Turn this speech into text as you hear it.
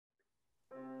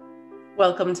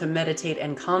Welcome to Meditate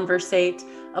and Conversate,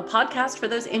 a podcast for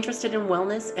those interested in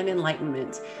wellness and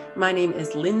enlightenment. My name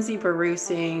is Lindsay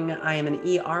Barusing. I am an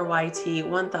ERYT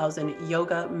 1000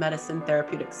 yoga medicine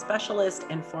therapeutic specialist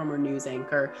and former news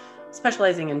anchor,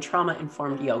 specializing in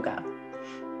trauma-informed yoga.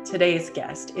 Today's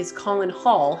guest is Colin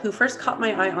Hall, who first caught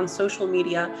my eye on social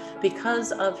media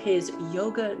because of his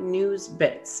yoga news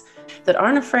bits that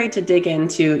aren't afraid to dig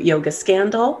into yoga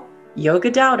scandal,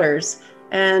 yoga doubters,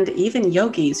 and even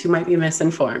yogis who might be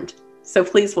misinformed. So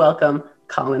please welcome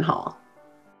Colin Hall.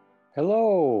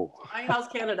 Hello. Hi, how's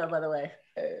Canada, by the way?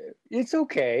 It's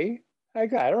okay. I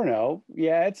don't know.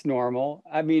 Yeah, it's normal.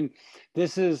 I mean,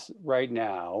 this is right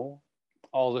now,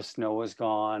 all the snow is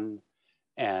gone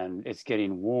and it's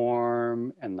getting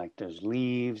warm and like there's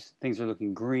leaves, things are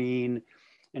looking green,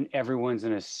 and everyone's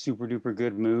in a super duper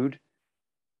good mood,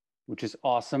 which is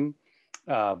awesome.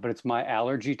 But it's my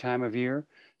allergy time of year.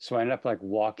 So I end up like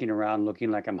walking around looking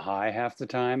like I'm high half the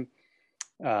time.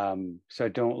 So I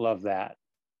don't love that.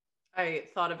 I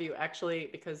thought of you actually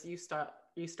because you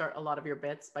start a lot of your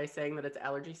bits by saying that it's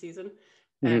allergy season,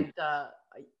 Mhm. and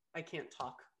I can't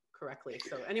talk correctly.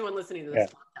 So anyone listening to this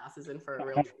Yeah. podcast is in for a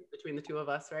real treat between the two of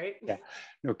us, right? Yeah,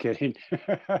 no kidding.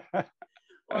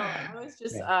 Well, I was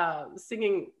just Yeah.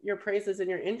 singing your praises in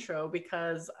your intro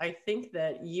because I think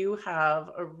that you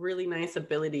have a really nice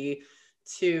ability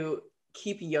to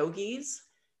keep yogis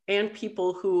and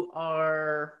people who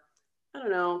are, I don't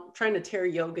know, trying to tear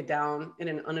yoga down in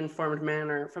an uninformed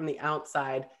manner from the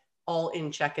outside, all in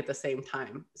check at the same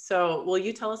time. So, will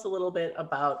you tell us a little bit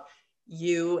about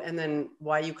you and then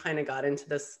why you kind of got into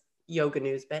this yoga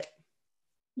news bit?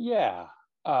 Yeah.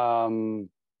 Um,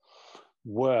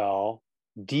 well,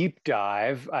 deep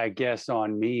dive, I guess,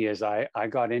 on me is I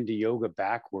got into yoga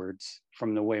backwards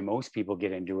from the way most people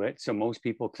get into it. So most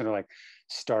people kind of like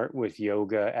start with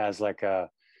yoga as like a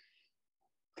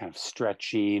kind of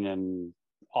stretching and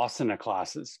asana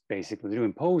classes, basically. They're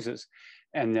doing poses.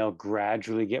 And they'll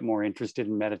gradually get more interested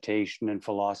in meditation and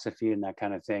philosophy and that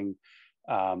kind of thing.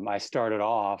 I started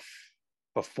off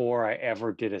before I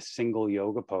ever did a single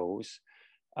yoga pose.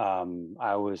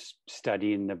 I was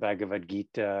studying the Bhagavad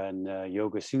Gita and the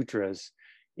Yoga Sutras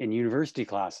in university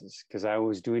classes because I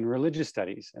was doing religious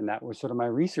studies and that was sort of my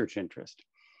research interest.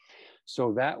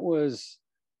 So that was,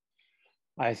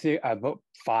 I think, about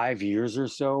 5 years or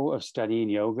so of studying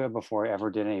yoga before I ever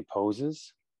did any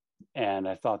poses. And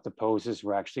I thought the poses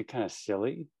were actually kind of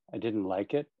silly. I didn't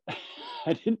like it.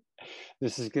 I didn't,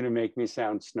 this is going to make me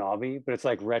sound snobby, but it's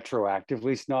like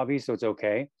retroactively snobby, so it's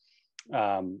okay.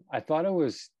 I thought it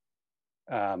was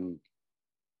um,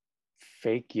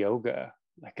 fake yoga.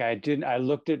 I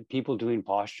looked at people doing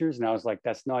postures and I was like,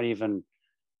 that's not even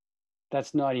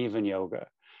yoga.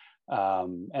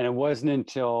 And it wasn't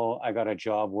until I got a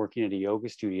job working at a yoga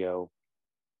studio.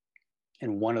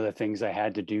 And one of the things I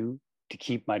had to do to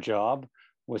keep my job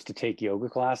was to take yoga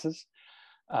classes.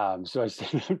 So I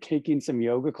started up taking some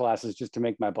yoga classes just to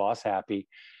make my boss happy.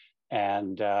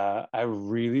 And I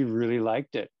really, really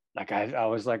liked it. I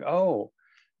was like, oh,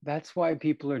 that's why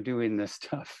people are doing this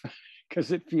stuff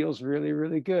because it feels really,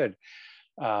 really good.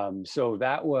 So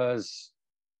that was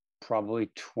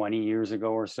probably 20 years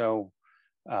ago or so.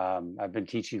 I've been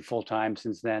teaching full time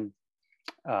since then.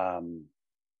 Um,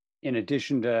 in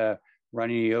addition to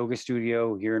running a yoga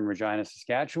studio here in Regina,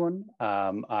 Saskatchewan,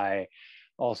 I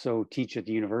also teach at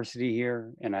the university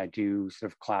here, and I do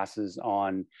sort of classes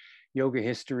on yoga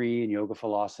history and yoga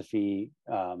philosophy.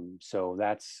 So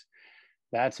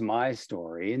that's my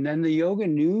story. And then the yoga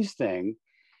news thing,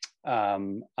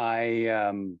 um, I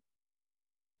um,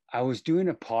 I was doing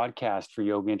a podcast for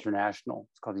Yoga International.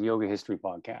 It's called the Yoga History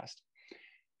Podcast,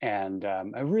 and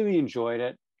I really enjoyed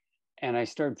it. And I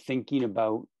started thinking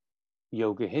about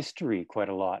yoga history quite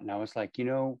a lot. And I was like,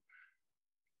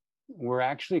 we're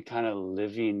actually kind of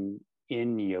living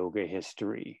in yoga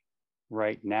history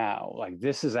right now. Like,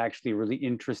 this is actually a really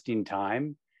interesting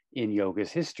time in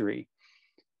yoga's history.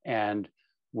 And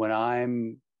when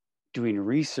I'm doing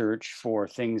research for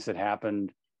things that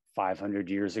happened 500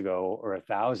 years ago or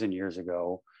 1,000 years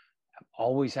ago, I'm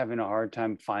always having a hard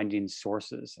time finding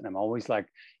sources. And I'm always like,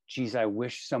 geez, I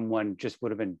wish someone just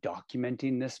would have been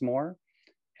documenting this more.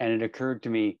 And it occurred to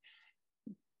me,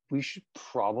 we should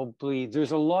probably,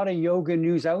 there's a lot of yoga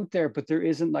news out there, but there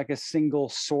isn't like a single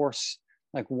source,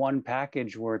 like one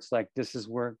package where it's like, this is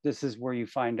where you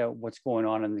find out what's going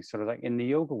on in the sort of like in the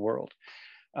yoga world.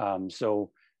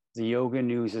 So the yoga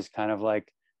news is kind of like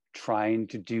trying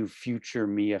to do future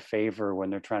me a favor when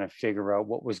they're trying to figure out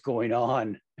what was going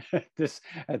on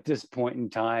at this point in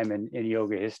time in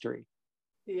yoga history.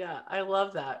 Yeah, I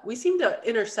love that. We seem to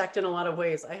intersect in a lot of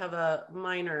ways. I have a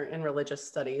minor in religious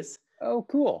studies, Oh,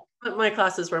 cool. but my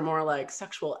classes were more like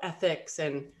sexual ethics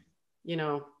and, you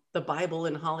know, the Bible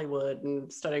in Hollywood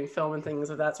and studying film and things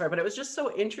of that sort. But it was just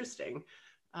so interesting.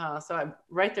 So I'm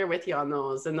right there with you on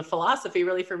those. And the philosophy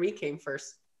really for me came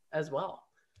first as well.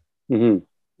 Hmm.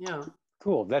 Yeah.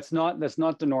 Cool. That's not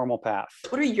the normal path.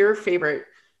 What are your favorite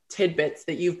tidbits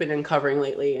that you've been uncovering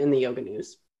lately in the yoga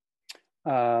news?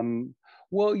 Um,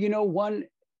 well, one,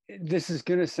 this is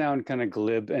going to sound kind of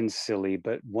glib and silly,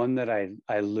 but one that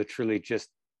I literally just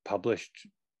published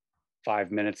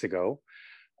 5 minutes ago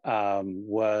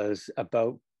was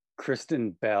about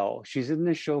Kristen Bell. She's in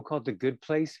this show called The Good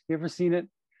Place. You ever seen it?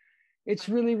 It's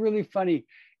really, really funny.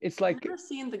 It's I've like never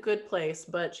seen The Good Place,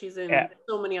 but she's uh, in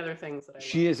so many other things that I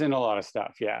she love. is in a lot of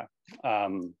stuff. Yeah.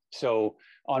 So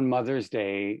on Mother's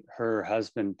Day, her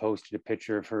husband posted a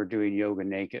picture of her doing yoga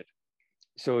naked.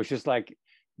 So it's just like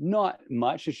not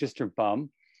much. It's just her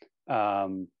bum.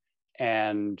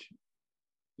 And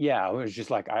yeah, it was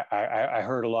just like I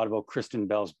heard a lot about Kristen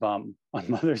Bell's bum on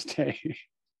Mother's Day.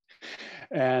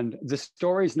 And the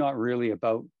story's not really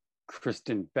about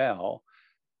Kristen Bell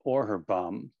or her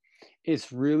bum.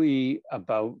 It's really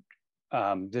about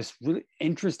this really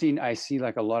interesting. I see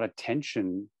like a lot of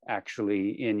tension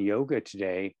actually in yoga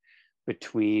today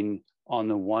between, on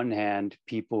the one hand,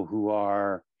 people who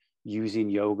are using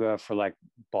yoga for like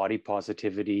body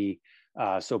positivity.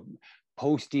 So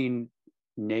posting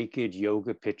naked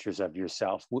yoga pictures of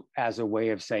yourself as a way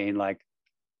of saying like,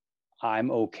 I'm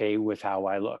okay with how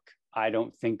I look. I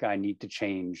don't think I need to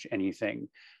change anything.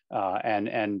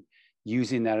 And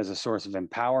using that as a source of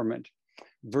empowerment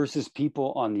versus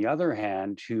people on the other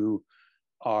hand who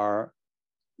are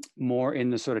more in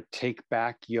the sort of take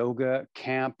back yoga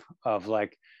camp of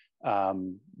like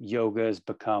yoga has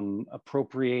become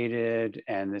appropriated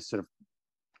and is sort of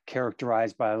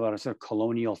characterized by a lot of sort of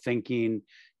colonial thinking,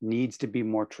 needs to be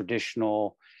more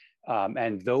traditional.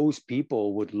 And those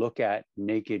people would look at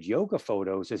naked yoga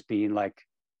photos as being like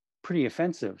pretty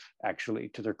offensive actually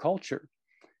to their culture.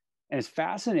 And it's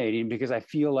fascinating because I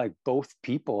feel like both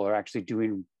people are actually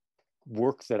doing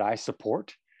work that I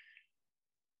support.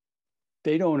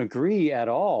 They don't agree at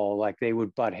all. Like they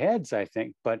would butt heads, I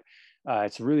think. But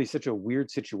it's really such a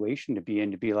weird situation to be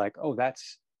in, to be like, oh,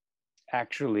 that's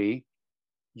actually,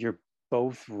 you're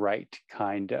both right,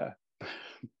 kinda.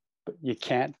 But you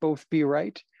can't both be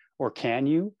right, or can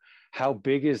you? How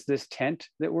big is this tent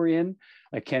that we're in?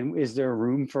 Like, is there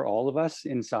room for all of us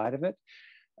inside of it?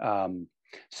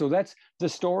 So that's the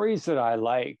stories that I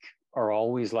like are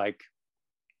always like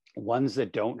ones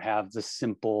that don't have the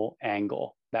simple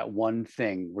angle, that one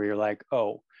thing where you're like,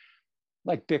 oh,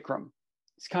 like Bikram.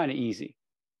 It's kind of easy,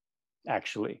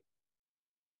 actually.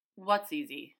 What's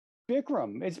easy?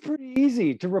 Bikram, it's pretty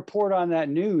easy to report on that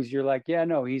news. You're like, yeah,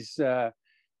 no, he's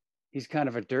kind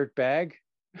of a dirt bag.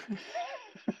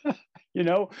 you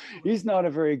know, he's not a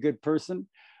very good person.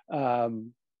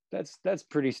 That's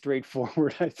pretty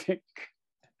straightforward, I think.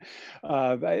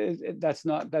 That's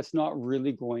not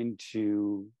really going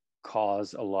to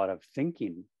cause a lot of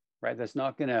thinking, right? That's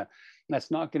not gonna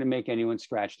make anyone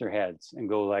scratch their heads and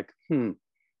go like,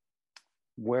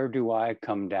 where do I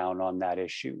come down on that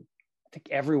issue? I think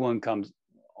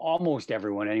almost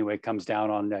everyone anyway, comes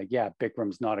down on the, yeah,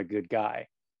 Bikram's not a good guy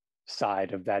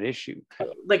side of that issue.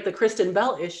 Like the Kristen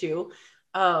Bell issue.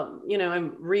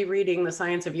 I'm rereading The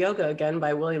Science of Yoga again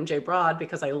by William J. Broad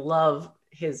because I love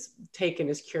his take and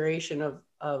his curation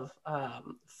of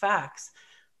facts.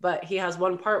 But he has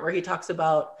one part where he talks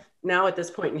about now at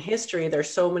this point in history, there's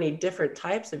so many different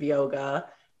types of yoga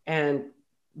and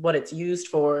what it's used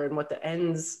for and what the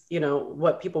ends,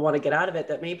 what people want to get out of it,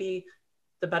 that maybe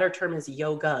the better term is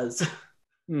yogas.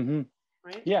 Mm-hmm.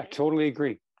 Right? Yeah, totally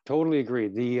agree. Totally agree.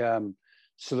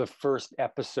 So the first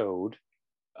episode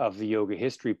of the Yoga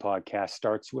History podcast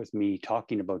starts with me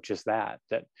talking about just that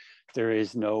there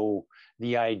is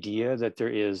the idea that there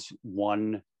is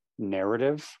one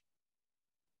narrative.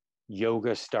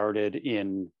 Yoga started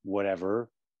in whatever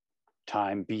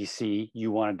time BC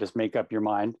you want to just make up your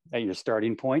mind at your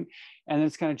starting point, and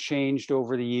it's kind of changed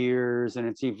over the years and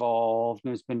it's evolved and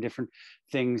there's been different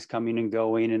things coming and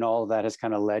going, and all of that has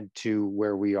kind of led to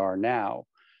where we are now.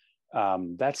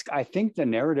 That's, I think, the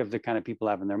narrative that kind of people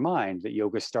have in their mind, that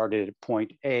yoga started at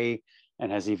point A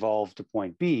and has evolved to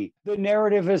point B. The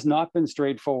narrative has not been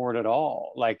straightforward at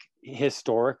all. Like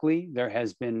historically, there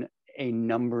has been a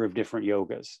number of different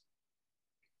yogas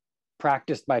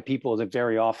practiced by people that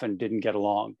very often didn't get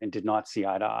along and did not see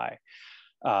eye to eye.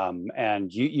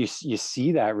 And you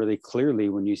see that really clearly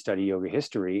when you study yoga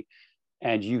history.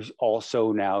 And you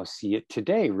also now see it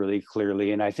today really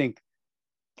clearly. And I think,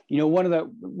 one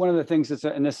of the things that's,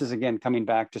 and this is again coming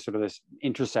back to sort of this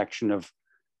intersection of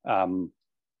um,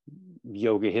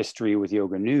 yoga history with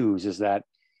yoga news, is that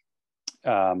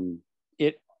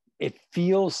it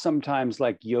feels sometimes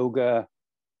like yoga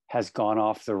has gone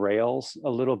off the rails a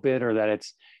little bit, or that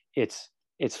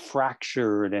it's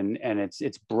fractured and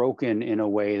it's broken in a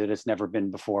way that it's never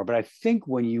been before. But I think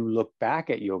when you look back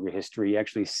at yoga history, you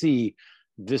actually see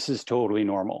this is totally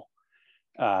normal.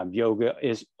 Yoga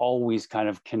is always kind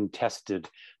of contested.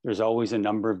 There's always a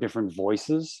number of different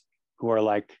voices who are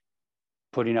like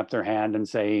putting up their hand and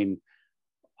saying,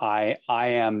 I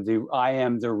am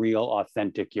the real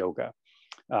authentic yoga.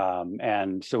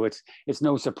 And so it's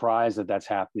no surprise that that's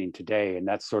happening today. And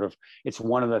that's sort of, it's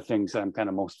one of the things that I'm kind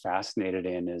of most fascinated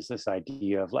in, is this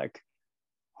idea of like,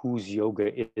 whose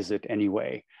yoga is it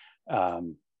anyway?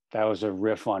 That was a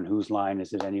riff on whose line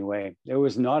is it anyway? It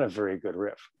was not a very good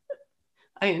riff.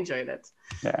 I enjoyed it.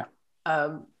 Yeah.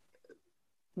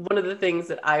 One of the things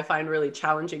that I find really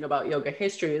challenging about yoga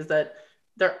history is that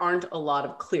there aren't a lot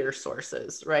of clear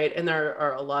sources, right? And there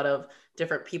are a lot of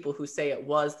different people who say it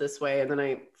was this way. And then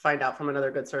I find out from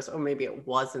another good source, oh, maybe it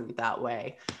wasn't that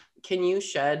way. Can you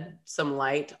shed some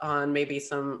light on maybe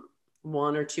some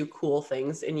one or two cool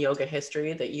things in yoga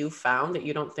history that you found that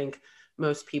you don't think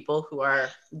most people who are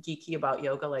geeky about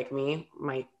yoga like me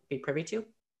might be privy to?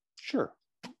 Sure.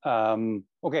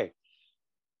 Okay.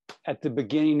 At the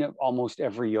beginning of almost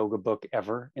every yoga book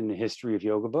ever in the history of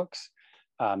yoga books,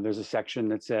 there's a section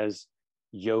that says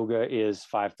yoga is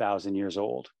 5,000 years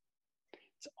old.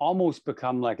 It's almost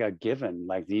become like a given.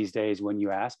 Like these days, when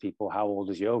you ask people, how old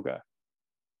is yoga?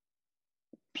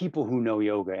 People who know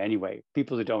yoga anyway,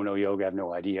 people that don't know yoga have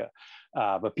no idea.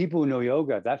 But people who know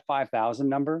yoga, that 5,000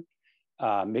 number,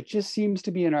 it just seems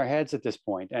to be in our heads at this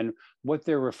point. And what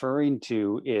they're referring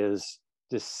to is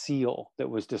the seal that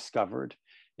was discovered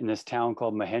in this town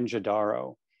called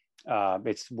Mohenjo-daro.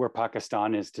 It's where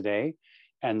Pakistan is today.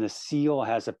 And the seal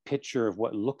has a picture of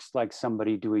what looks like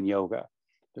somebody doing yoga.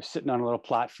 They're sitting on a little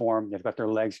platform. They've got their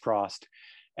legs crossed.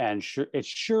 And it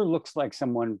sure looks like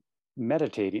someone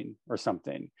meditating or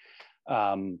something.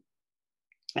 And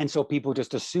so people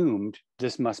just assumed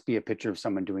this must be a picture of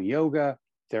someone doing yoga.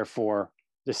 Therefore,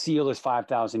 the seal is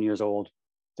 5,000 years old.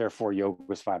 Therefore, yoga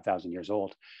was 5,000 years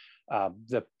old.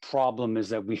 The problem is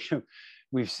that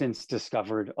we've since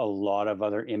discovered a lot of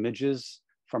other images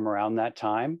from around that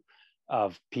time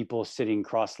of people sitting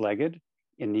cross-legged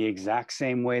in the exact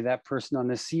same way that person on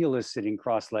the seal is sitting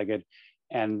cross-legged,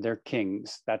 and they're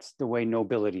kings. That's the way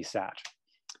nobility sat.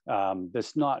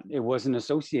 It wasn't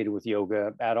associated with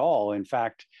yoga at all. In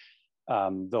fact,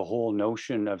 the whole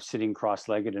notion of sitting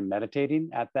cross-legged and meditating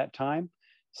at that time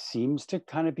seems to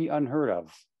kind of be unheard of.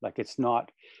 Like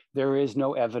there is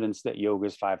no evidence that yoga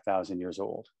is 5,000 years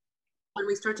old. When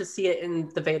we start to see it in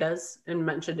the Vedas and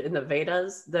mentioned in the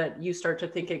Vedas, that you start to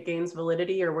think it gains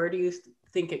validity, or where do you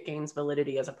think it gains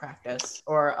validity as a practice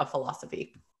or a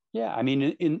philosophy? Yeah, I mean,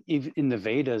 in the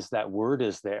Vedas, that word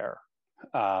is there.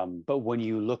 But when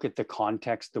you look at the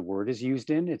context the word is used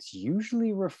in, it's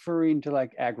usually referring to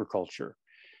like agriculture.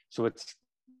 So it's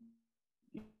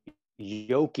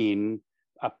yoking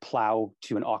a plow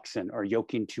to an oxen, or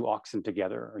yoking two oxen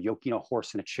together, or yoking a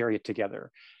horse and a chariot together.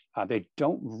 They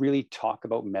don't really talk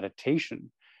about meditation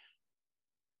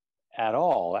at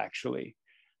all, actually.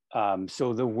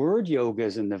 So the word yoga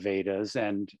is in the Vedas,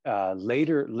 and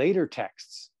later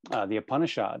texts, the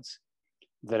Upanishads,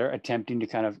 that are attempting to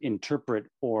kind of interpret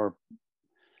or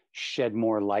shed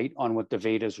more light on what the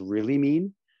Vedas really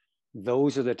mean.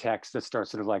 Those are the texts that start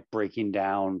sort of like breaking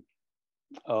down,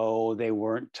 oh, they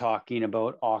weren't talking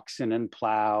about oxen and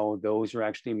plow. Those are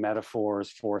actually metaphors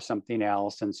for something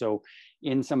else. And so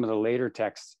in some of the later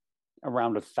texts,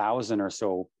 around 1,000 or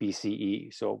so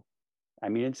BCE. So, I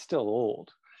mean, it's still old.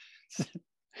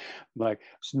 Like,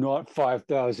 it's not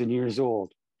 5,000 years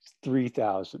old, it's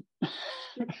 3,000.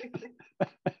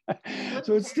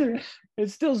 So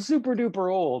it's still super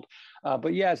duper old.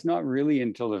 But yeah, it's not really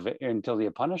until the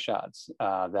Upanishads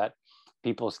that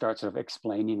people start sort of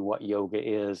explaining what yoga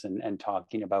is, and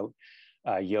talking about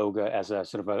yoga as a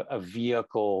sort of a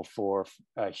vehicle for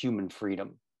human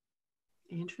freedom.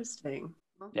 Interesting.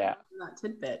 Well, yeah. That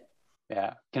tidbit.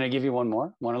 Yeah. Can I give you one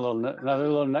more? Another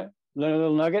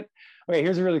little nugget? Okay,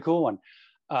 here's a really cool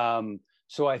one.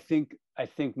 So I think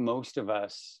most of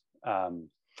us,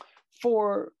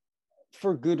 for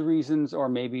good reasons, or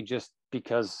maybe just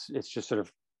because it's just sort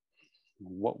of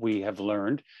what we have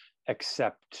learned,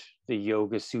 accept the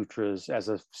Yoga Sutras as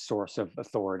a source of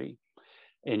authority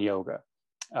in yoga.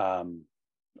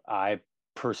 I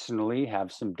personally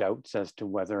have some doubts as to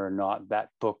whether or not that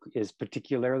book is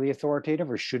particularly authoritative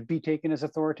or should be taken as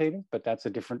authoritative, but that's a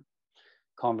different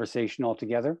conversation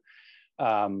altogether.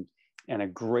 And a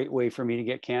great way for me to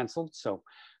get canceled. So,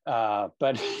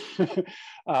 but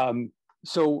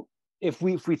so if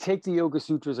we take the Yoga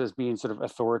Sutras as being sort of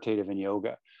authoritative in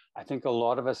yoga, I think a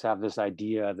lot of us have this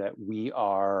idea that we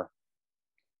are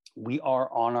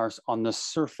on the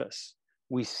surface,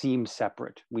 we seem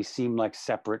separate. We seem like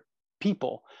separate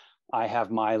people. I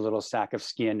have my little sack of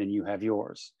skin and you have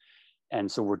yours.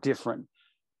 And so we're different.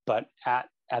 But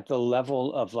at the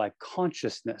level of like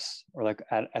consciousness, or like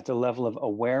at the level of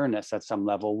awareness, at some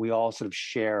level, we all sort of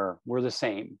share, we're the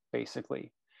same,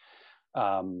 basically.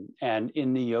 And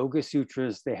in the Yoga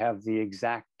Sutras, they have the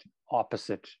exact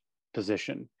opposite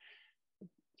position.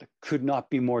 It could not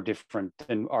be more different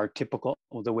than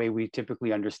the way we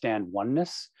typically understand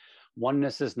oneness.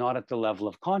 Oneness is not at the level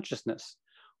of consciousness.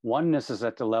 Oneness is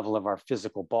at the level of our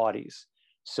physical bodies.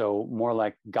 So more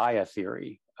like Gaia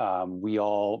theory. We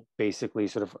all basically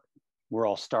we're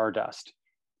all stardust.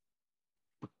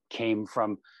 We came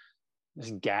from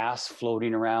this gas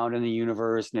floating around in the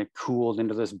universe, and it cooled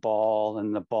into this ball,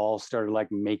 and the ball started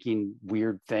like making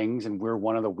weird things, and we're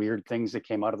one of the weird things that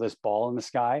came out of this ball in the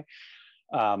sky.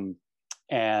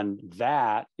 And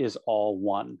that is all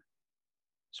one.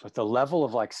 So at the level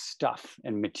of like stuff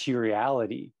and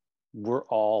materiality, we're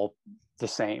all the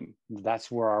same.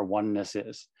 That's where our oneness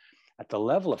is. At the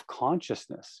level of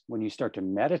consciousness, when you start to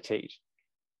meditate,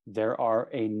 there are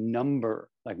a number,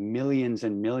 like millions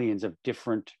and millions of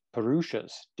different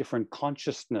purushas, different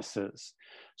consciousnesses.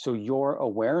 So your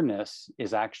awareness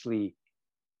is actually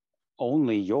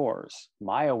only yours.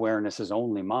 My awareness is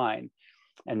only mine.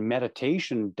 And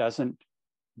meditation doesn't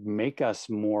make us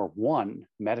more one.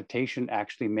 Meditation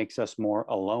actually makes us more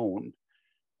alone.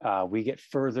 We get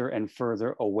further and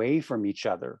further away from each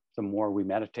other the more we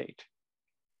meditate.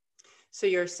 So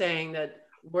you're saying that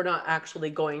we're not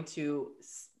actually going to,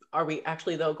 are we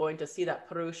actually though going to see that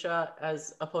Purusha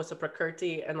as opposed to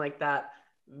Prakriti, and like that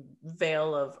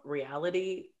veil of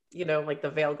reality, like the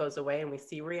veil goes away and we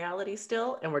see reality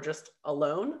still and we're just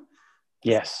alone?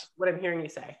 Yes. What I'm hearing you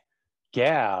say.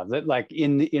 Yeah, that like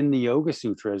in the Yoga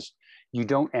Sutras, you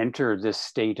don't enter this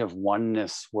state of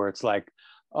oneness where it's like,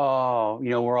 oh,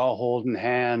 we're all holding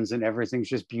hands and everything's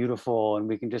just beautiful and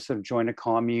we can just sort of join a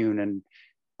commune and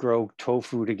grow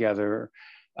tofu together.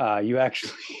 You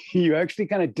actually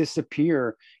kind of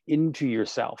disappear into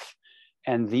yourself,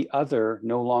 and the other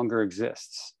no longer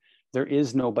exists. There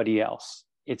is nobody else.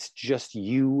 It's just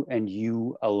you and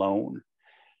you alone.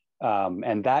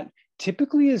 And that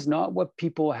typically is not what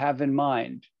people have in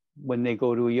mind when they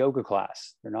go to a yoga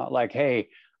class. They're not like, hey,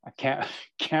 I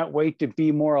can't wait to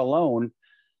be more alone.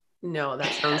 No,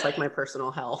 that sounds like my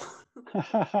personal hell. But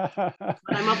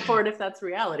I'm up for it if that's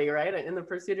reality, right? In the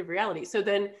pursuit of reality. So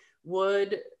then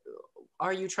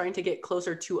are you trying to get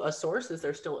closer to a source? Is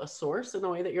there still a source in the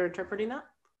way that you're interpreting that?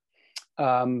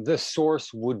 The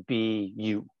source would be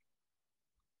you.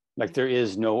 Like there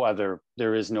is no other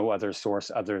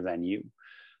source other than you.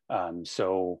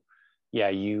 So yeah,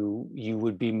 you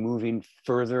would be moving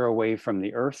further away from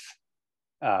the earth,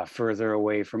 further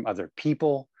away from other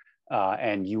people,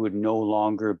 and you would no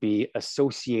longer be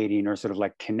associating or sort of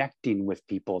like connecting with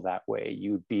people that way.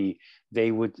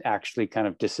 They would actually kind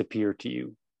of disappear to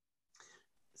you.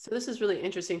 So this is really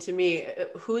interesting to me.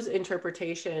 Whose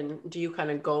interpretation do you kind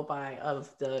of go by of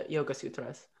the Yoga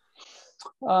Sutras?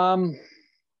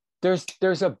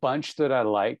 There's a bunch that I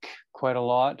like quite a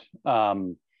lot.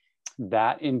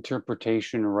 That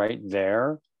interpretation right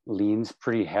there leans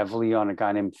pretty heavily on a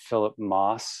guy named Philip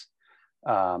Moss.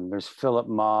 There's Philip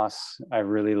Moss I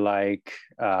really like.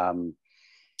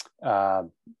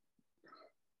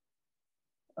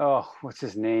 What's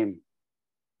his name?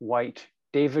 White.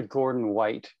 David Gordon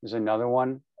White is another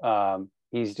one.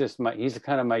 He's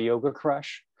kind of my yoga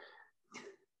crush.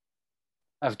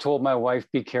 I've told my wife,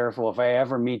 be careful. If I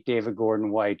ever meet David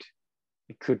Gordon White,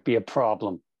 it could be a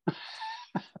problem.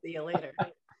 See you later.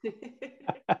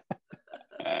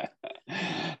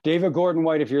 David Gordon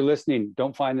White, if you're listening,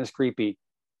 don't find this creepy.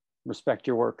 Respect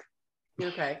your work.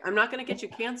 Okay. I'm not going to get you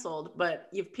canceled, but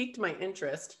you've piqued my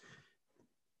interest.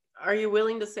 Are you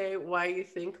willing to say why you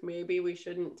think maybe we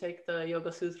shouldn't take the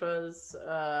Yoga Sutras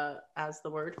as the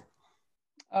word?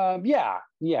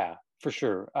 Yeah, for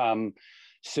sure.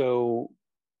 So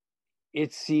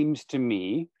it seems to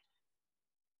me,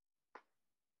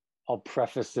 I'll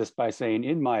preface this by saying,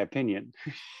 in my opinion,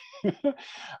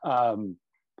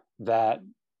 that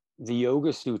the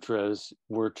Yoga Sutras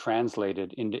were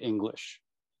translated into English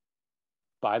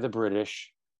by the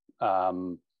British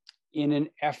in an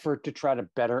effort to try to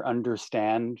better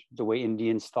understand the way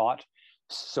Indians thought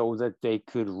so that they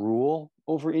could rule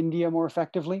over India more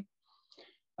effectively.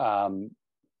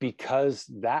 Because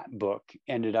that book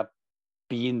ended up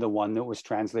being the one that was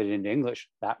translated into English,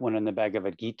 that one and the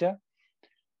Bhagavad Gita.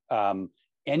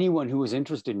 Anyone who was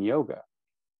interested in yoga,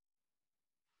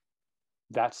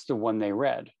 that's the one they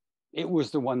read. It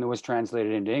was the one that was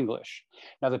translated into English.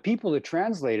 Now, the people that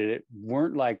translated it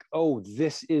weren't like, oh,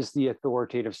 this is the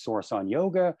authoritative source on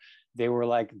yoga. They were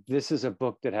like, this is a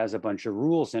book that has a bunch of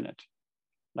rules in it,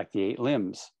 like the 8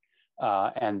 limbs.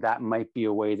 And that might be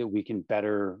a way that we can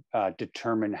better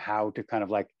determine how to kind of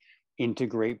like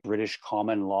integrate British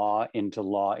common law into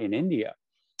law in India.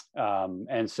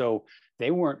 And so they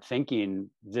weren't thinking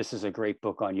this is a great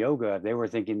book on yoga. They were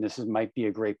thinking might be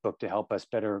a great book to help us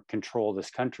better control this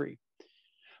country.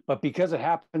 But because it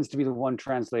happens to be the one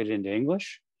translated into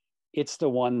English, it's the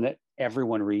one that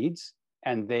everyone reads.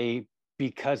 And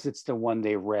because it's the one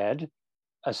they read,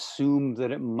 assume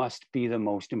that it must be the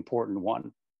most important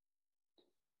one.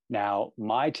 Now,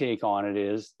 my take on it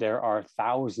is there are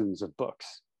thousands of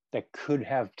books that could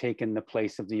have taken the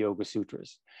place of the Yoga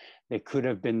Sutras. They could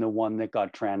have been the one that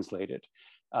got translated.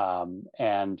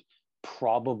 And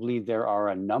probably there are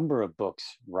a number of books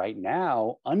right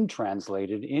now,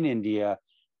 untranslated in India,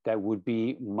 that would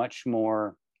be much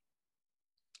more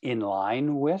in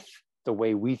line with the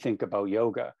way we think about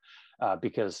yoga.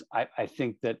 Because I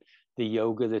think that the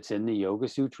yoga that's in the Yoga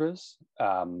Sutras,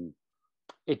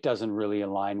 it doesn't really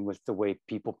align with the way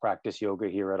people practice yoga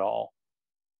here at all.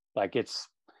 Like it's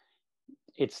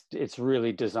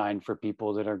really designed for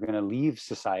people that are going to leave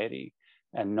society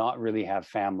and not really have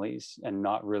families and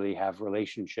not really have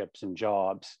relationships and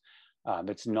jobs.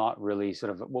 It's not really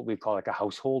sort of what we call like a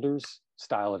householder's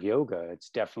style of yoga. It's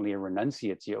definitely a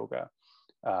renunciate's yoga.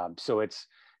 So it's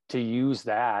to use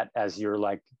that as your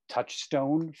like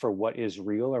touchstone for what is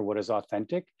real or what is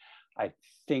authentic, I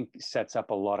think sets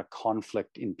up a lot of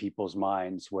conflict in people's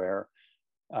minds where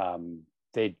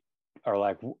they are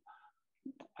like,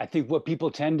 I think what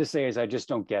people tend to say is, I just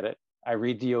don't get it. I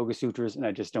read the Yoga Sutras and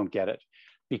I just don't get it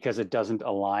because it doesn't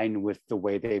align with the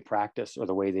way they practice or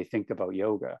the way they think about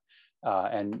yoga.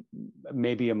 And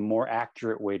maybe a more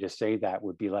accurate way to say that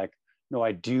would be like, no,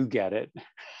 I do get it.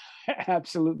 I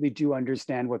absolutely do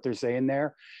understand what they're saying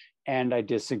there. And I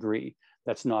disagree.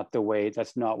 That's not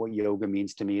what yoga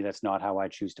means to me. That's not how I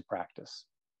choose to practice.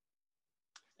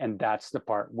 And that's the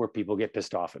part where people get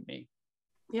pissed off at me.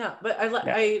 Yeah, but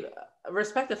I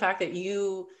respect the fact that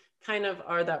you kind of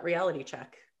are that reality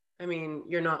check. I mean,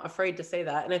 you're not afraid to say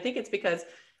that. And I think it's because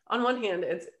on one hand,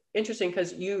 it's interesting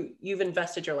because you've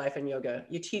invested your life in yoga.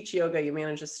 You teach yoga, you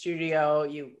manage a studio,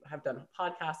 you have done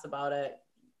podcasts about it,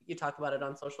 you talk about it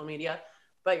on social media,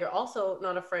 but you're also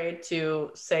not afraid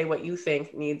to say what you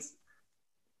think needs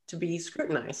to be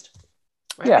scrutinized.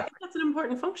 Right? Yeah. I think that's an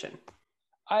important function.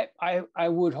 I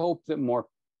would hope that more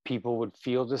people would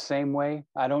feel the same way.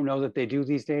 I don't know that they do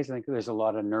these days. I think there's a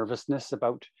lot of nervousness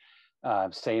about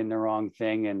saying the wrong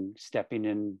thing and stepping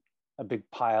in a big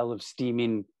pile of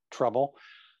steaming trouble.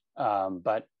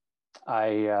 But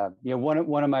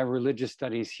one of my religious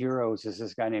studies heroes is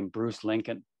this guy named Bruce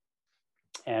Lincoln.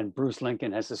 And Bruce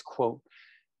Lincoln has this quote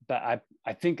that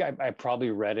I think I probably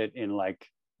read it in like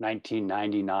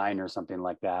 1999 or something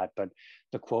like that. But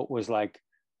the quote was like,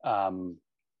 I'm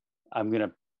going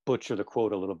to butcher the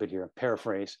quote a little bit here,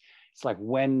 paraphrase. It's like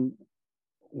when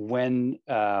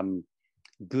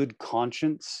good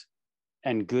conscience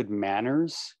and good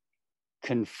manners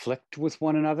conflict with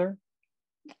one another,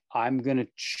 I'm going to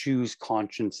choose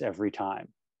conscience every time.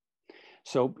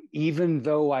 So even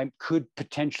though I could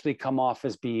potentially come off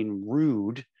as being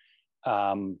rude,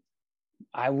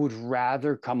 I would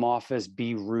rather come off as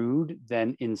be rude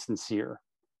than insincere.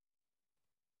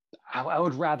 I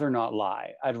would rather not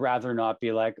lie. I'd rather not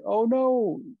be like, oh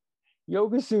no,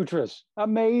 Yoga Sutras,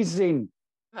 amazing.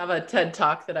 I have a TED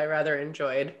Talk that I rather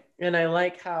enjoyed. And I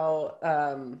like how,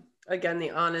 again,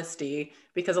 the honesty,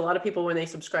 because a lot of people, when they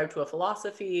subscribe to a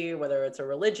philosophy, whether it's a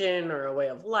religion or a way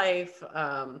of life,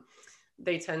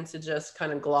 they tend to just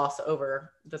kind of gloss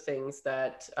over the things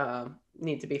that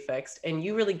need to be fixed. And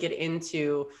you really get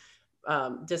into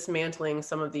dismantling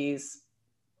some of these,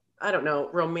 I don't know,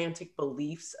 romantic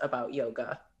beliefs about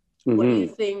yoga. Mm-hmm. What do you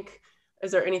think?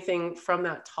 Is there anything from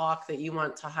that talk that you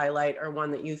want to highlight, or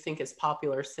one that you think is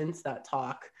popular since that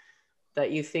talk that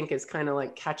you think is kind of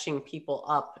like catching people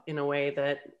up in a way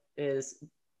that is,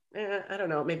 I don't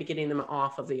know, maybe getting them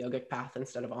off of the yogic path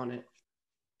instead of on it?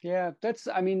 Yeah, that's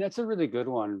a really good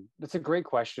one. That's a great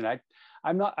question.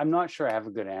 I'm not sure I have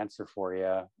a good answer for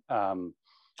you.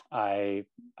 I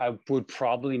would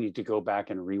probably need to go back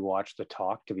and rewatch the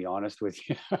talk, to be honest with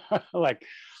you. Like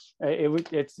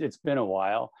it's been a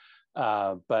while,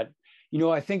 but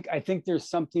I think there's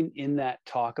something in that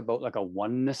talk about like a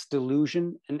oneness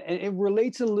delusion, and it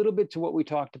relates a little bit to what we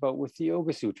talked about with the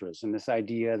Yoga Sutras and this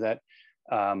idea that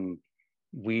um,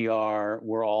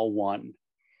 we're all one,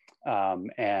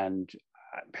 and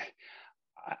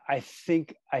I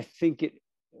think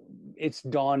it's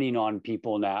dawning on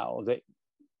people now that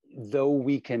though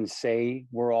we can say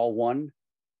we're all one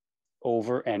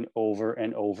over and over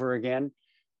and over again,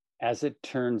 as it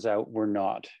turns out, we're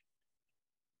not.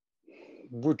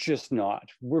 We're just not.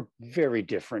 We're very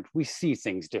different. We see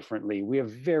things differently. We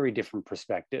have very different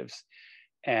perspectives.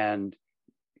 And,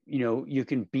 you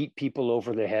can beat people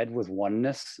over the head with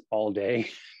oneness all day.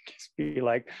 Just be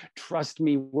like, trust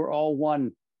me, we're all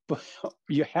one. But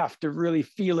you have to really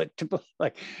feel it to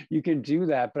like, you can do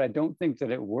that, but I don't think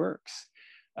that it works.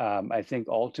 I think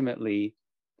ultimately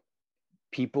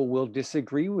people will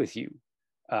disagree with you.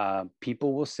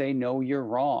 People will say, no, you're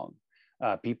wrong.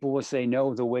 People will say,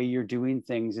 no, the way you're doing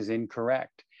things is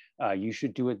incorrect. You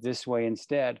should do it this way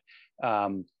instead.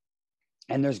 And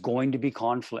there's going to be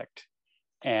conflict.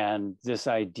 And this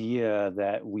idea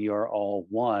that we are all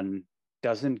one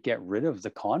doesn't get rid of the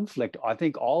conflict. I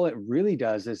think all it really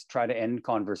does is try to end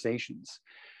conversations.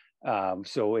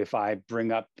 So if I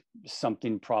bring up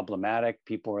something problematic,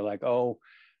 people are like, oh,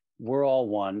 we're all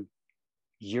one.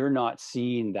 You're not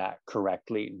seeing that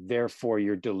correctly. Therefore,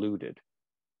 you're deluded.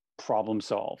 Problem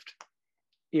solved.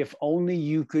 If only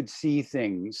you could see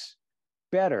things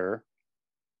better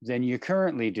than you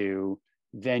currently do,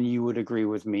 then you would agree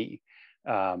with me.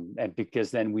 And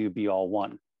because then we would be all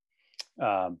one.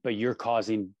 But you're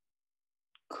causing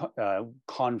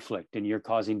conflict and you're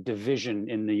causing division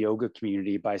in the yoga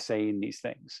community by saying these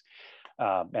things.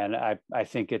 And I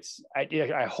think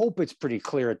I hope it's pretty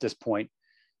clear at this point.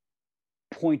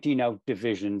 Pointing out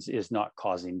divisions is not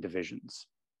causing divisions.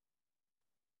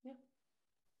 Yeah.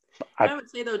 I would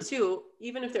say though too,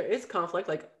 even if there is conflict,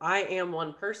 like I am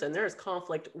one person, there is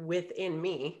conflict within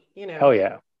me, Oh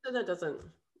yeah. So that doesn't,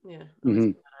 yeah, I don't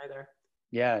see that either.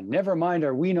 Yeah, never mind.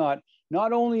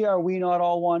 Not only are we not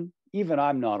all one, even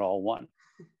I'm not all one.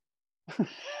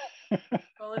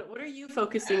 Colin, what are you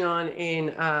focusing on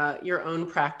in your own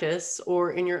practice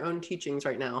or in your own teachings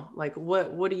right now? Like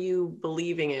what are you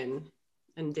believing in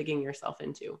and digging yourself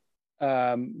into?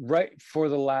 Right. For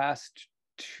the last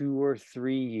 2 or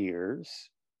 3 years,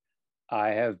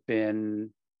 I have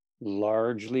been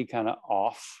largely kind of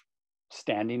off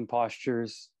standing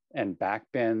postures and back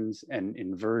bends and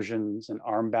inversions and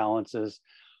arm balances.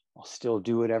 I'll still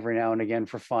do it every now and again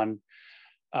for fun.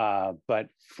 But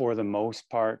for the most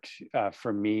part,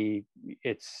 for me,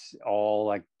 it's all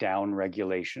like down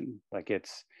regulation. Like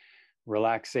it's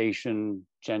relaxation,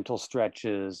 gentle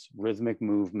stretches, rhythmic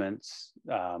movements,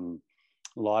 a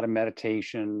lot of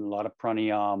meditation, a lot of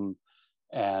pranayama,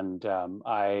 and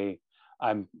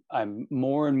I'm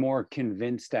more and more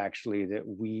convinced actually that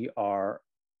we are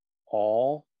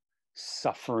all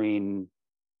suffering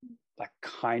like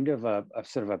kind of a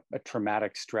sort of a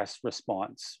traumatic stress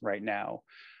response right now,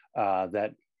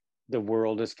 that the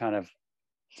world is kind of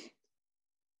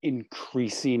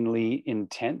increasingly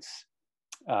intense,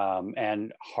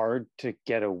 and hard to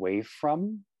get away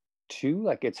from too.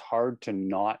 Like it's hard to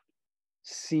not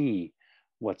see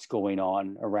what's going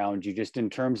on around you, just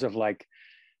in terms of like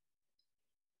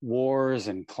wars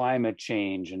and climate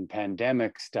change and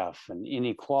pandemic stuff and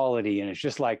inequality. And it's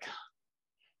just like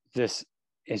this,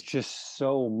 it's just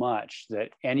so much that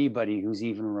anybody who's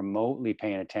even remotely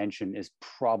paying attention is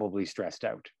probably stressed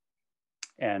out.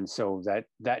 And so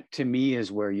that to me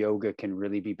is where yoga can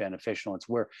really be beneficial. It's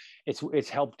where it's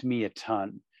helped me a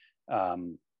ton.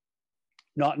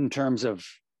 Not in terms of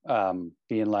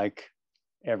being like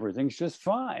everything's just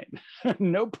fine,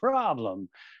 no problem.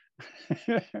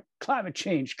 Climate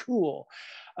change, cool.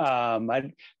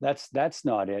 That's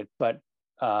not it. But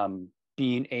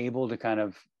being able to kind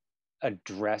of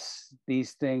address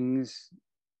these things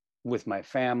with my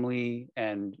family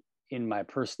and in my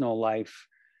personal life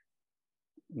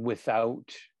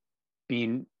without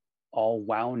being all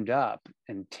wound up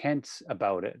and tense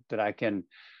about it, that I can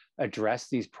address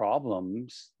these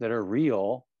problems that are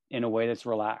real in a way that's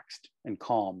relaxed and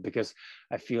calm. Because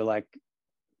I feel like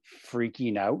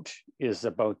freaking out is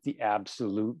about the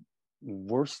absolute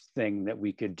worst thing that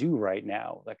we could do right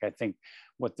now. Like I think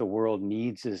what the world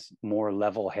needs is more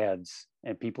level heads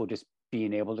and people just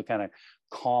being able to kind of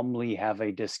calmly have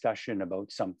a discussion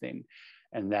about something.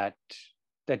 And that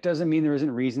doesn't mean there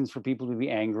isn't reasons for people to be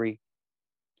angry.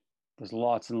 there's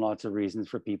lots and lots of reasons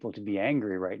for people to be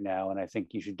angry right now. And I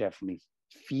think you should definitely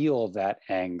feel that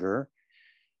anger.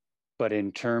 But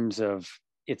in terms of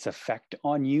its effect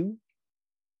on you,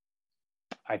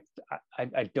 I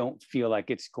don't feel like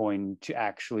it's going to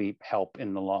actually help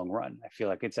in the long run. I feel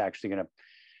like it's actually going to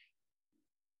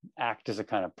act as a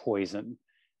kind of poison.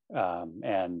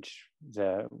 And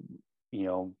the, you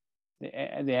know,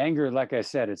 the anger, like I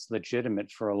said, it's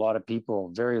legitimate for a lot of people,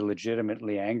 very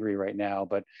legitimately angry right now,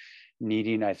 but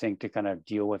needing, I think, to kind of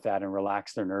deal with that and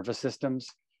relax their nervous systems,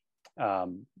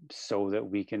 so that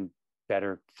we can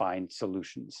better find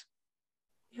solutions.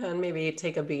 Yeah, and maybe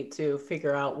take a beat to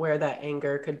figure out where that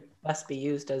anger could best be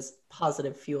used as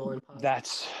positive fuel and positive.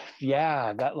 That's,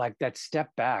 yeah, that, like, that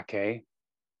step back, eh?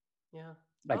 Yeah.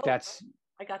 Like, Oh, that's,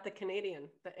 I got the Canadian,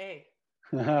 the A.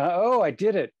 oh, I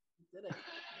did it. Did it.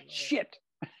 Shit.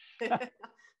 No,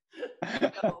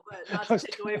 but not to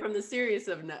take away from the serious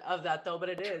of that though, but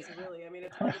it is really, I mean,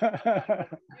 it's one of the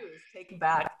things take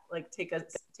back, like take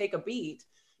a beat,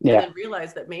 and then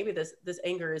realize that maybe this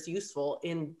anger is useful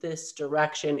in this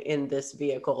direction, in this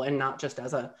vehicle, and not just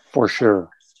as a, for sure.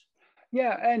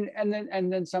 Yeah.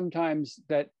 And then sometimes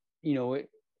that, you know,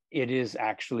 it is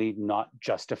actually not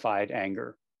justified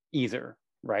anger either,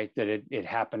 right? That it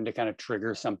happened to kind of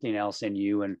trigger something else in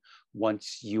you. And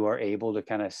once you are able to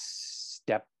kind of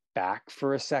step back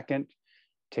for a second,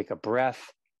 take a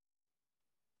breath,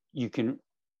 you can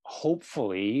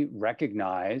hopefully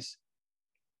recognize,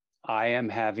 I am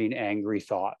having angry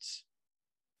thoughts.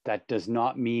 That does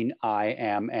not mean I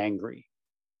am angry.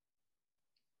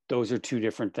 Those are two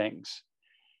different things.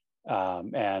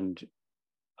 And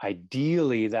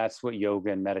ideally, that's what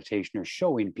yoga and meditation are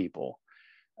showing people.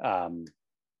 I'm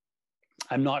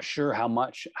not sure how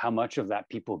much of that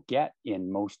people get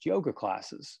in most yoga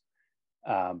classes,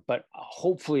 but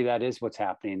hopefully that is what's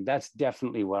happening. That's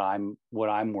definitely what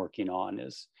I'm working on,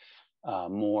 is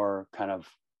more kind of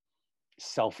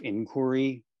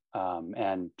self-inquiry,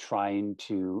 and trying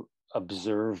to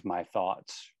observe my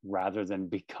thoughts rather than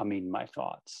becoming my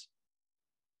thoughts.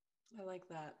 I like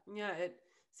that. Yeah, it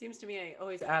seems to me, I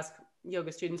always ask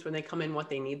yoga students when they come in what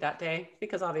they need that day,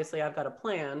 because obviously I've got a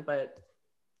plan, but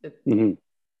it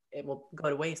will go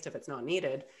to waste if it's not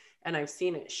needed. And I've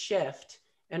seen it shift,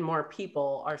 and more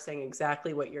people are saying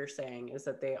exactly what you're saying, is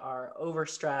that they are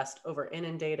overstressed, over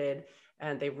inundated,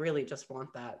 and they really just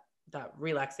want that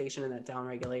relaxation and that down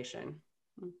regulation.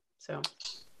 So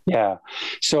yeah.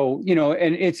 So, you know,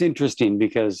 and it's interesting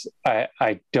because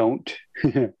I don't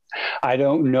I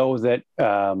don't know that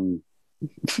how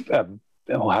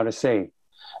to say,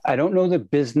 I don't know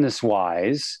that business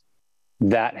wise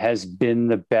that has been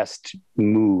the best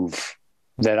move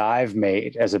that I've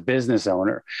made as a business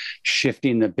owner,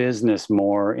 shifting the business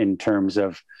more in terms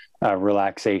of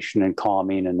relaxation and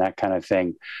calming and that kind of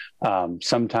thing.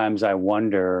 Sometimes I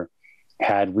wonder,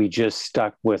 had we just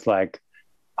stuck with like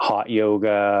hot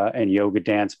yoga and yoga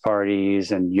dance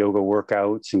parties and yoga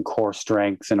workouts and core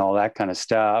strength and all that kind of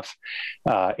stuff,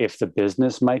 if the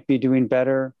business might be doing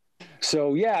better.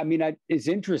 So yeah, I mean, it's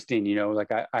interesting, you know,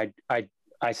 like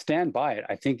I stand by it.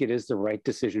 I think it is the right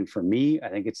decision for me. I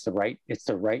think it's the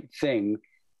right thing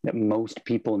that most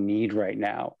people need right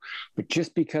now. But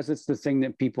just because it's the thing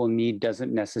that people need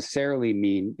doesn't necessarily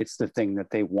mean it's the thing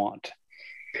that they want.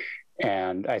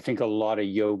 And I think a lot of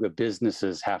yoga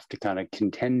businesses have to kind of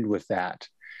contend with that,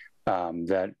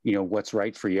 that, you know, what's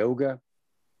right for yoga,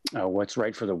 what's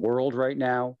right for the world right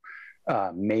now,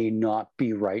 may not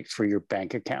be right for your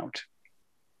bank account.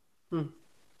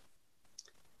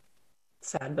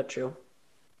 Sad but true.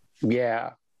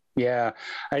 Yeah. Yeah.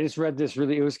 I just read this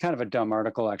it was kind of a dumb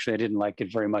article, actually. I didn't like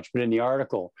it very much, but in the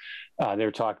article, they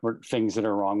were talking about things that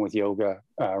are wrong with yoga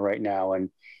right now. And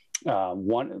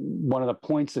one of the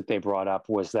points that they brought up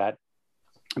was that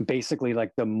basically,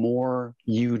 like, the more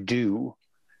you do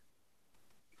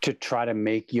to try to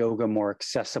make yoga more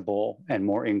accessible and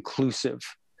more inclusive,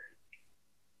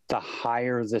 the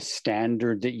higher the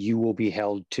standard that you will be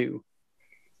held to.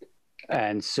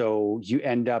 And so you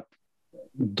end up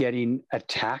getting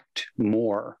attacked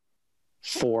more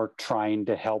for trying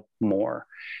to help more.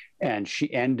 And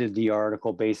she ended the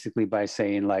article basically by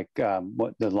saying, like,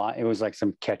 what the line, it was like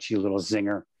some catchy little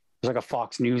zinger. It was like a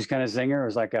Fox News kind of zinger. It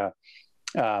was like a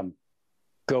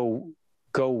go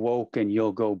woke and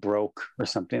you'll go broke, or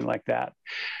something like that.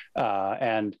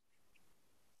 And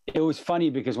it was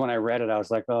funny because when I read it, I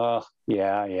was like, oh,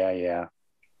 yeah.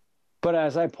 But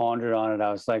as I pondered on it,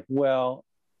 I was like, well,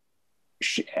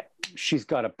 she's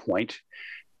got a point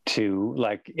to,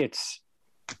 like, it's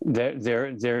there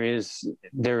is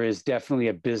definitely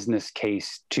a business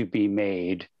case to be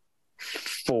made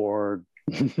for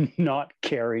not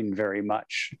caring very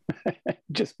much,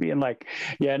 just being like,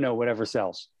 yeah, no, whatever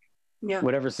sells. Yeah.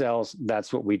 Whatever sells,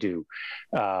 that's what we do.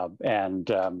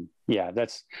 Yeah,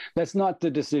 that's not the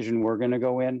decision we're going to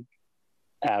go in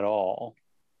at all.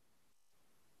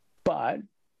 But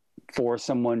for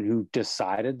someone who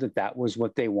decided that that was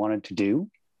what they wanted to do,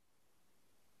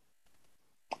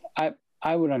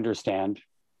 I would understand.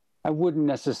 I wouldn't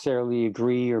necessarily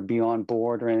agree or be on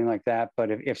board or anything like that.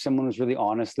 But if someone was really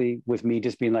honestly with me,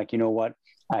 just being like, you know what,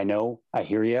 I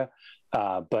hear you,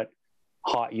 but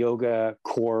hot yoga,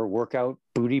 core workout,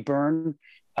 booty burn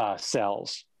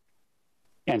sells.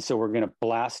 And so we're going to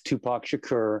blast Tupac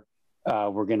Shakur.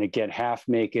 We're going to get half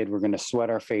naked. We're going to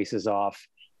sweat our faces off.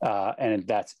 And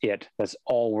that's it. That's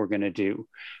all we're going to do.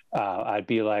 I'd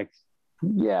be like,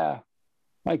 yeah,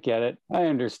 I get it. I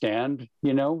understand.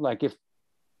 Like if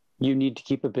you need to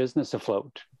keep a business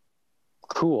afloat,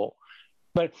 cool.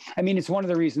 But I mean, it's one of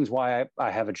the reasons why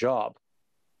I have a job.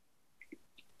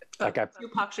 Like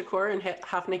Tupac Shakur and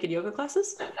half naked yoga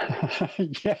classes?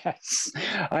 Yes.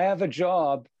 I have a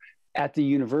job at the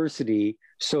university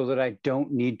so that I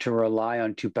don't need to rely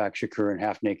on Tupac Shakur and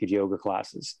half naked yoga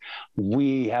classes.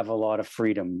 We have a lot of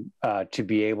freedom to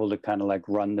be able to kind of like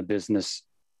run the business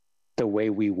the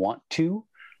way we want to,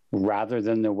 rather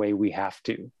than the way we have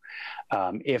to.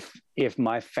 If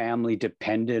my family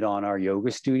depended on our yoga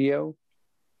studio,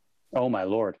 oh my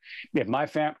Lord, if my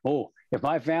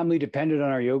family depended on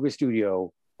our yoga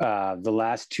studio, the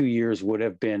last 2 years would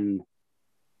have been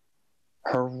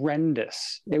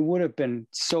horrendous. It would have been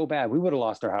so bad. We would have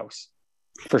lost our house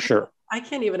for sure. I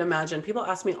can't even imagine. People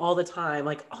ask me all the time,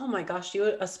 like, oh my gosh, do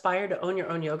you aspire to own your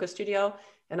own yoga studio?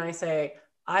 And I say,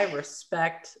 I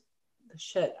respect the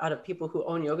shit out of people who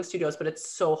own yoga studios, but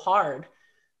it's so hard.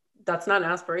 That's not an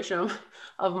aspiration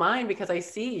of mine, because I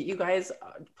see you guys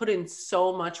put in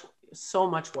so much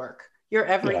work. You're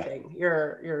everything.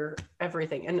 Yeah. You're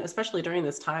everything. And especially during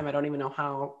this time, I don't even know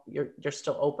how you're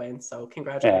still open. So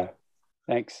congratulations. Yeah.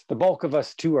 Thanks. The bulk of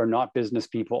us too are not business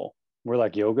people. We're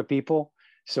like yoga people.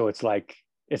 So it's like,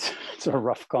 it's a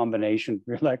rough combination.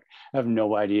 We're like, I have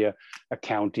no idea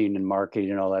accounting and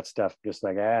marketing and all that stuff. Just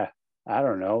like, I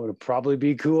don't know. It'll probably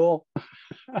be cool.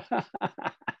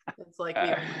 It's like me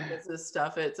with business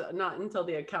stuff. It's not until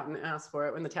the accountant asks for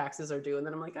it when the taxes are due. And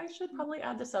then I'm like, I should probably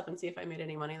add this up and see if I made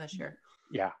any money this year.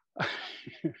 Yeah.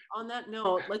 On that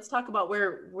note, let's talk about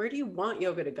where do you want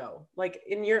yoga to go? Like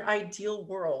in your ideal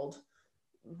world,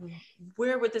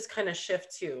 where would this kind of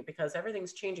shift to? Because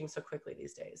everything's changing so quickly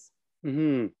these days.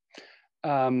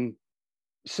 Mm-hmm.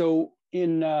 So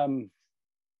in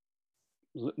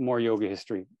more yoga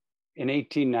history, in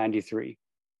 1893,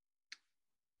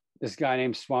 this guy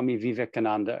named Swami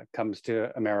Vivekananda comes to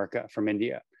America from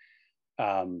India.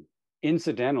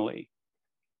 Incidentally,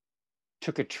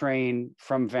 took a train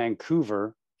from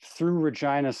Vancouver through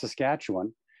Regina,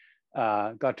 Saskatchewan,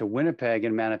 got to Winnipeg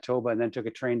in Manitoba, and then took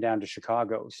a train down to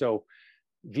Chicago. So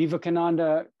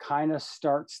Vivekananda kind of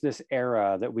starts this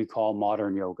era that we call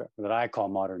modern yoga, that I call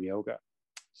modern yoga.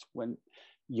 It's when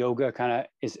yoga kind of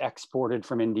is exported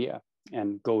from India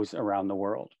and goes around the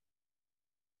world.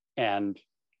 And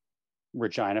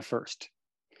Regina first.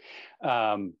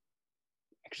 Actually,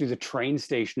 the train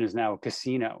station is now a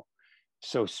casino.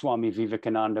 So Swami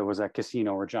Vivekananda was at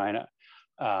Casino Regina.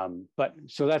 But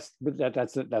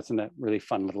that's a really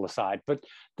fun little aside. But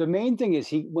the main thing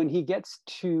is when he gets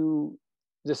to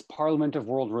this Parliament of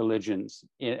World Religions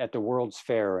at the World's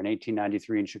Fair in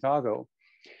 1893 in Chicago,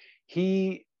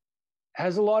 he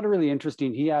has a lot of really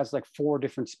interesting, he has like 4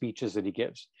 different speeches that he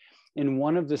gives. In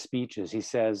one of the speeches, he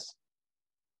says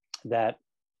that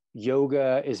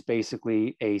yoga is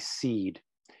basically a seed,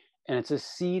 and it's a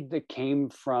seed that came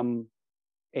from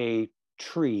a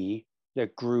tree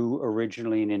that grew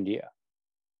originally in India.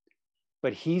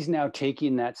 But he's now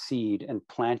taking that seed and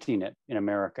planting it in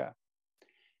America.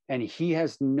 And he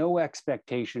has no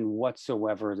expectation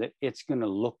whatsoever that it's going to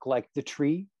look like the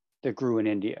tree that grew in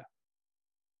India.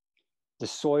 The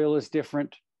soil is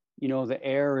different, the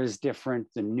air is different,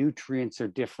 the nutrients are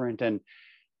different. And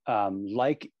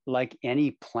like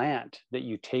any plant that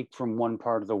you take from one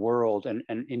part of the world and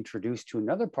introduce to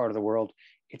another part of the world,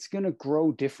 it's going to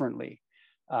grow differently.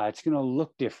 It's going to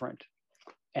look different.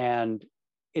 And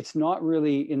it's not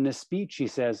really, in this speech,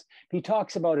 he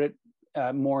talks about it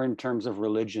more in terms of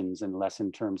religions and less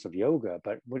in terms of yoga.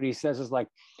 But what he says is like,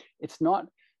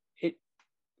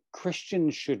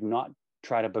 Christians should not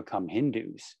try to become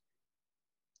Hindus.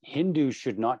 Hindus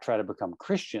should not try to become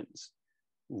Christians.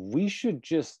 We should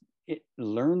just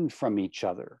learn from each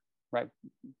other, right?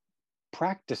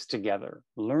 Practice together,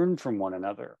 learn from one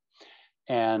another.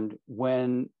 And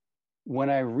when when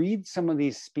I read some of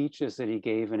these speeches that he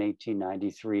gave in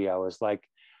 1893, I was like,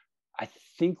 I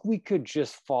think we could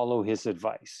just follow his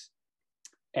advice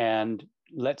and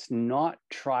let's not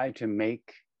try to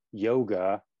make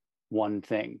yoga one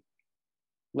thing.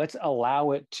 Let's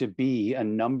allow it to be a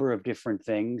number of different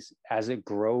things. As it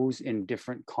grows in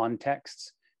different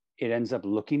contexts, it ends up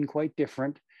looking quite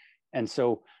different. And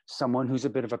so someone who's a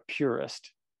bit of a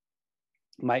purist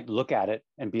might look at it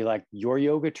and be like, your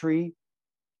yoga tree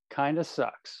kind of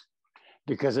sucks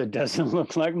because it doesn't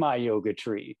look like my yoga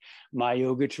tree. My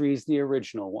yoga tree is the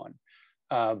original one.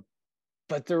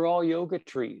 But they're all yoga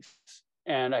trees.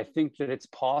 And I think that it's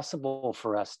possible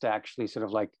for us to actually sort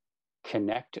of like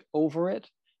connect over it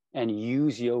and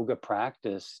use yoga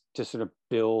practice to sort of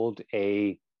build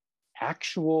a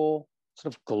actual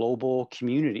sort of global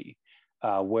community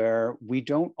where we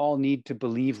don't all need to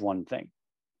believe one thing.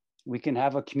 We can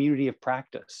have a community of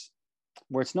practice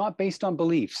where it's not based on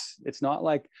beliefs. It's not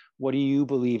like, what do you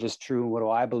believe is true? What do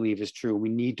I believe is true? We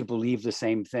need to believe the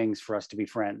same things for us to be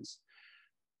friends.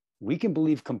 We can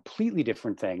believe completely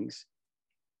different things,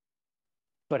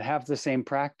 but have the same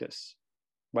practice,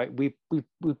 right? We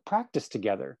practice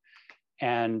together.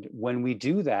 And when we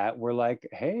do that, we're like,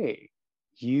 hey,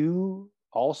 you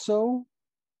also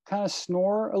kind of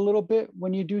snore a little bit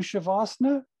when you do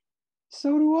Shavasana?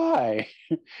 So do I.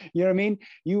 You know what I mean?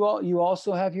 You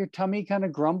also have your tummy kind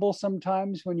of grumble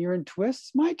sometimes when you're in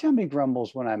twists. My tummy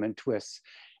grumbles when I'm in twists.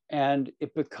 And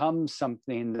it becomes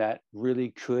something that really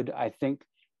could, I think,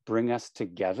 bring us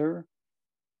together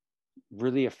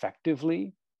really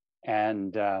effectively.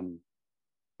 And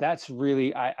that's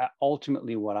really I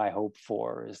ultimately what I hope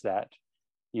for, is that,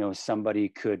 you know, somebody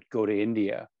could go to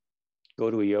India,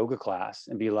 go to a yoga class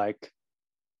and be like,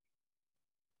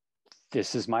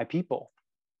 this is my people,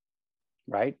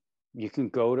 right? You can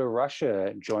go to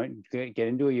Russia, get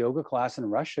into a yoga class in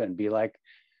Russia and be like,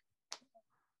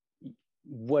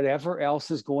 whatever else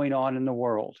is going on in the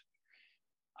world,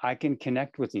 I can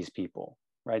connect with these people,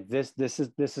 right? This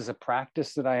is a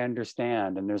practice that I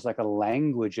understand. And there's like a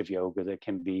language of yoga that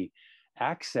can be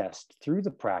accessed through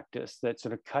the practice that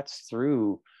sort of cuts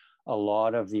through a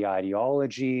lot of the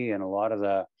ideology and a lot of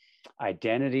the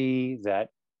identity that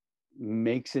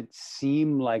makes it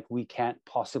seem like we can't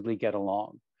possibly get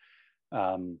along.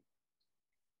 And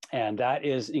that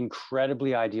is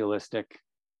incredibly idealistic.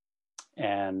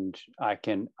 And I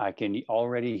can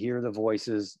already hear the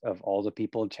voices of all the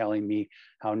people telling me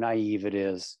how naive it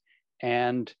is.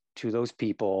 And to those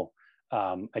people,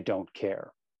 I don't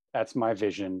care. That's my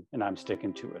vision, and I'm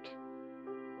sticking to it.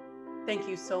 Thank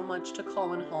you so much to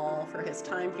Colin Hall for his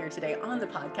time here today on the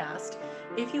podcast.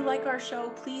 If you like our show,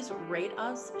 please rate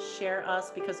us, share us,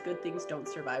 because good things don't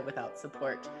survive without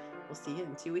support. We'll see you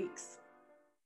in 2 weeks.